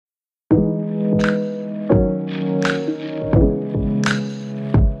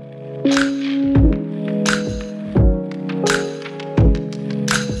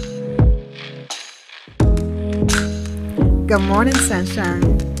Good morning, sunshine.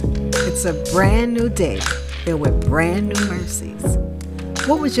 It's a brand new day filled with brand new mercies.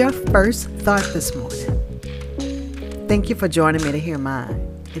 What was your first thought this morning? Thank you for joining me to hear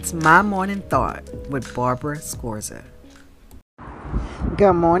mine. It's My Morning Thought with Barbara Scorza.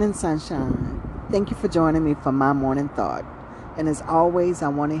 Good morning, sunshine. Thank you for joining me for My Morning Thought. And as always, I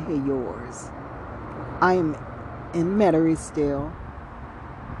want to hear yours. I am in Metairie still.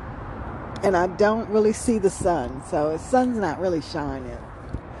 And I don't really see the sun, so the sun's not really shining.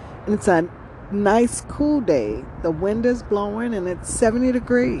 And it's a nice, cool day. The wind is blowing and it's 70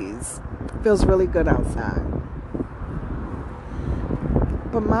 degrees. Feels really good outside.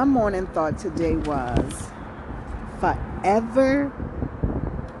 But my morning thought today was forever.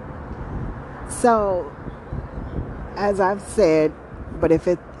 So, as I've said, but if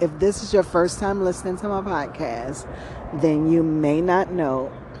this is your first time listening to my podcast, then you may not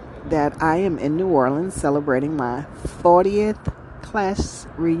know that I am in New Orleans celebrating my 40th class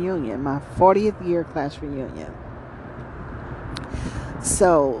reunion, my 40th year class reunion.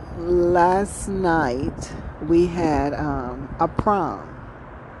 So last night we had a prom.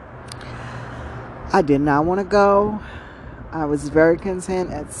 I did not want to go. I was very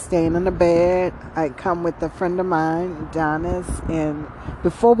content at staying in the bed. I'd come with a friend of mine, Donis, and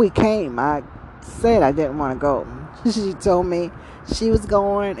before we came, I said I didn't want to go. She told me she was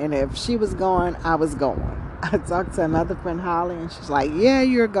going, and if she was going, I was going. I talked to another friend, Holly, and she's like, yeah,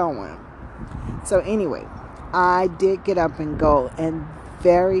 you're going. So anyway, I did get up and go, and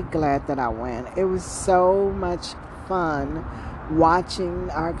very glad that I went. It was so much fun watching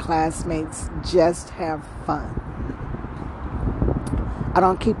our classmates just have fun. I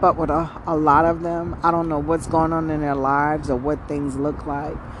don't keep up with a lot of them. I don't know what's going on in their lives or what things look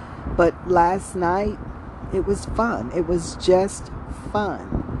like. But last night, it was fun. It was just fun.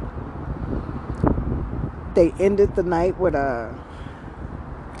 They ended the night with a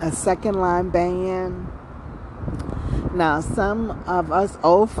second line band. Now, some of us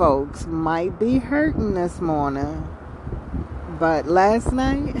old folks might be hurting this morning. But last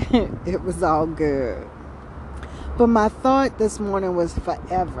night, it was all good. But my thought this morning was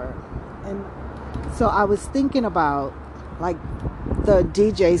forever. And so I was thinking about, like the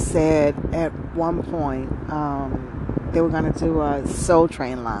DJ said at one point, they were going to do a Soul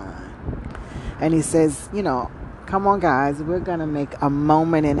Train line. And he says, come on guys, we're going to make a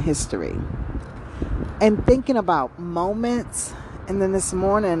moment in history. And thinking about moments, and then this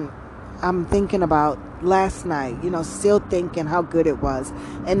morning, I'm thinking about last night, still thinking how good it was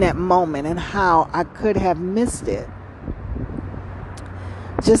in that moment and how I could have missed it.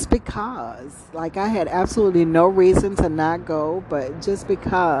 Just because, I had absolutely no reason to not go, but just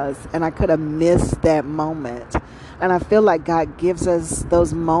because, and I could have missed that moment. And I feel like God gives us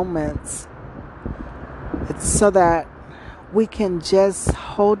those moments so that we can just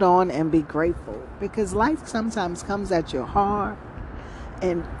hold on and be grateful. Because life sometimes comes at you hard,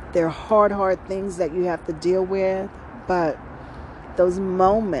 and they're hard things that you have to deal with, but those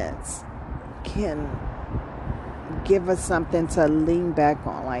moments can give us something to lean back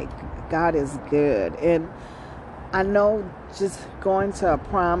on. God is good. And I know just going to a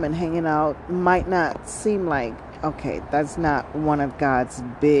prom and hanging out might not seem like, okay, that's not one of God's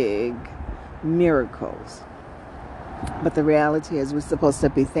big miracles. But the reality is we're supposed to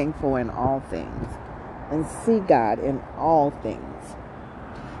be thankful in all things and see God in all things.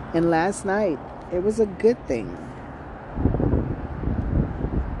 And last night, it was a good thing.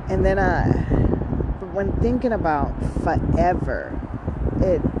 And then when thinking about forever,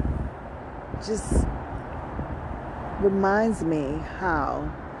 it just reminds me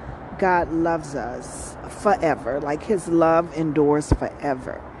how God loves us forever. His love endures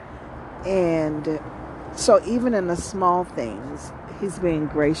forever. And so even in the small things, he's being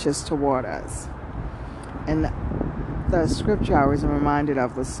gracious toward us. And the scripture I was reminded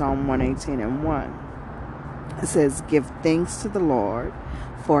of was Psalm 118:1. It says, give thanks to the Lord,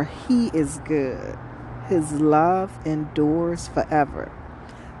 for he is good. His love endures forever.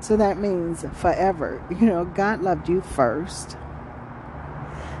 So that means forever. God loved you first.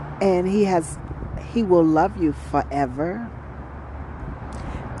 And he will love you forever.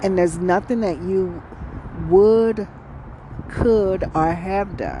 And there's nothing that you would, could, or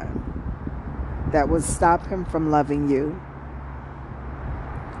have done that would stop him from loving you.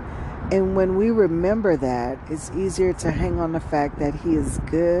 And when we remember that, it's easier to hang on the fact that he is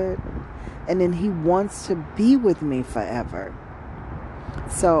good, and then he wants to be with me forever.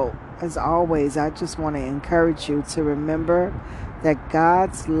 So, as always, I just want to encourage you to remember that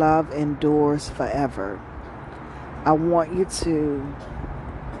God's love endures forever. I want you to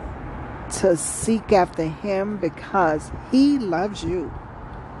to seek after him because he loves you.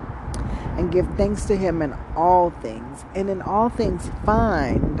 And give thanks to him in all things. And in all things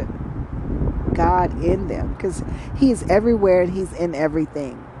find God in them. Because he is everywhere and he's in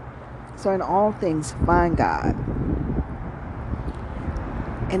everything. So in all things find God.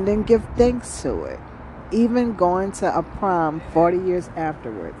 And then give thanks to it. Even going to a prom 40 years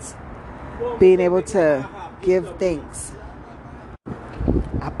afterwards. Being able to give thanks.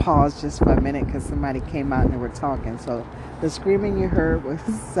 I paused just for a minute because somebody came out and they were talking. So the screaming you heard was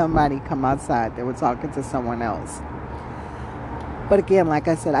somebody come outside. They were talking to someone else. But again, like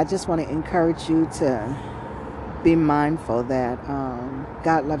I said, I just want to encourage you to be mindful that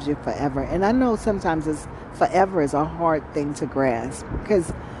God loves you forever. And I know sometimes forever is a hard thing to grasp.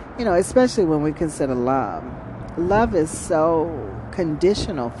 Because, especially when we consider love. Love is so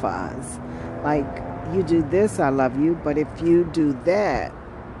conditional for us. Like, you do this, I love you. But if you do that,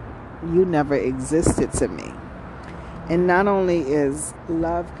 you never existed to me. And not only is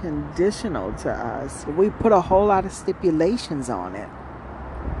love conditional to us, we put a whole lot of stipulations on it.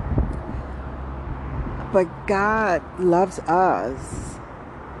 But God loves us.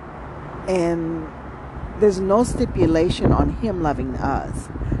 And there's no stipulation on him loving us.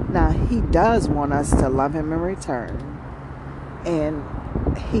 Now, he does want us to love him in return. And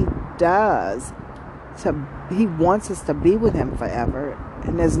he wants us to be with him forever.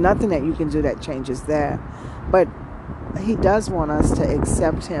 And there's nothing that you can do that changes that. But he does want us to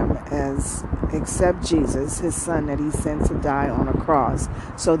accept Jesus, his son that he sent to die on a cross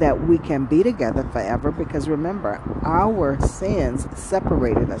so that we can be together forever. Because remember, our sins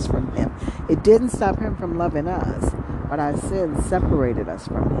separated us from him. It didn't stop him from loving us, but our sins separated us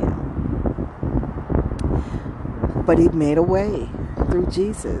from him. But he made a way through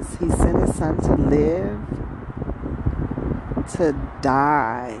Jesus. He sent his son to live, to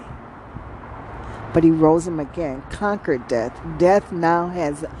die. But he rose him again, conquered death. Death now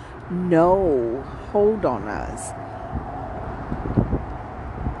has no hold on us.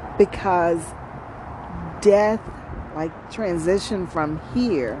 Because death, like transition from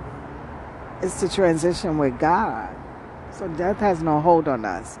here, is to transition with God. So death has no hold on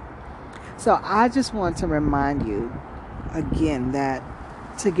us. So I just want to remind you again that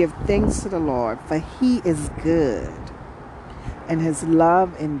to give thanks to the Lord, for he is good and his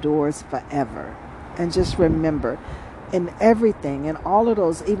love endures forever. And just remember, in everything, in all of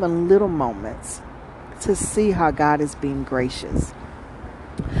those even little moments, to see how God is being gracious.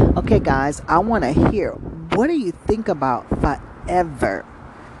 Okay, guys, I want to hear, what do you think about forever?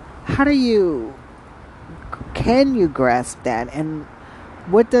 Can you grasp that? And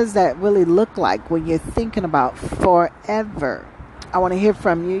what does that really look like when you're thinking about forever? I want to hear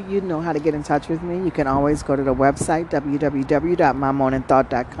from you. You know how to get in touch with me. You can always go to the website,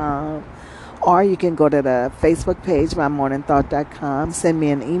 www.mymorningthought.com. Or you can go to the Facebook page, mymorningthought.com. Send me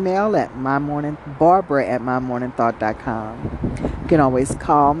an email at Barbara@mymorningthought.com. You can always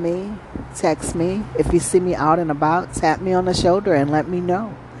call me, text me. If you see me out and about, tap me on the shoulder and let me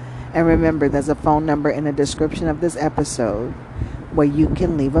know. And remember, there's a phone number in the description of this episode where you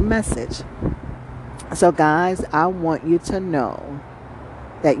can leave a message. So guys, I want you to know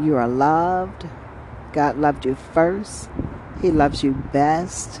that you are loved. God loved you first. He loves you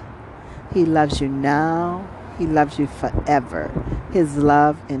best. He loves you now. He loves you forever. His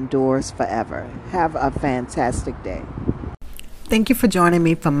love endures forever. Have a fantastic day. Thank you for joining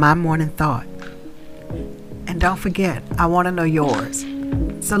me for My Morning Thought. And don't forget, I want to know yours.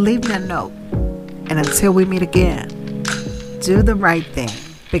 So leave me a note. And until we meet again, do the right thing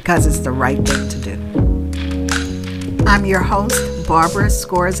because it's the right thing to do. I'm your host, Barbara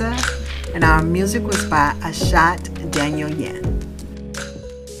Scorza, and our music was by Ashat Daniel Yen.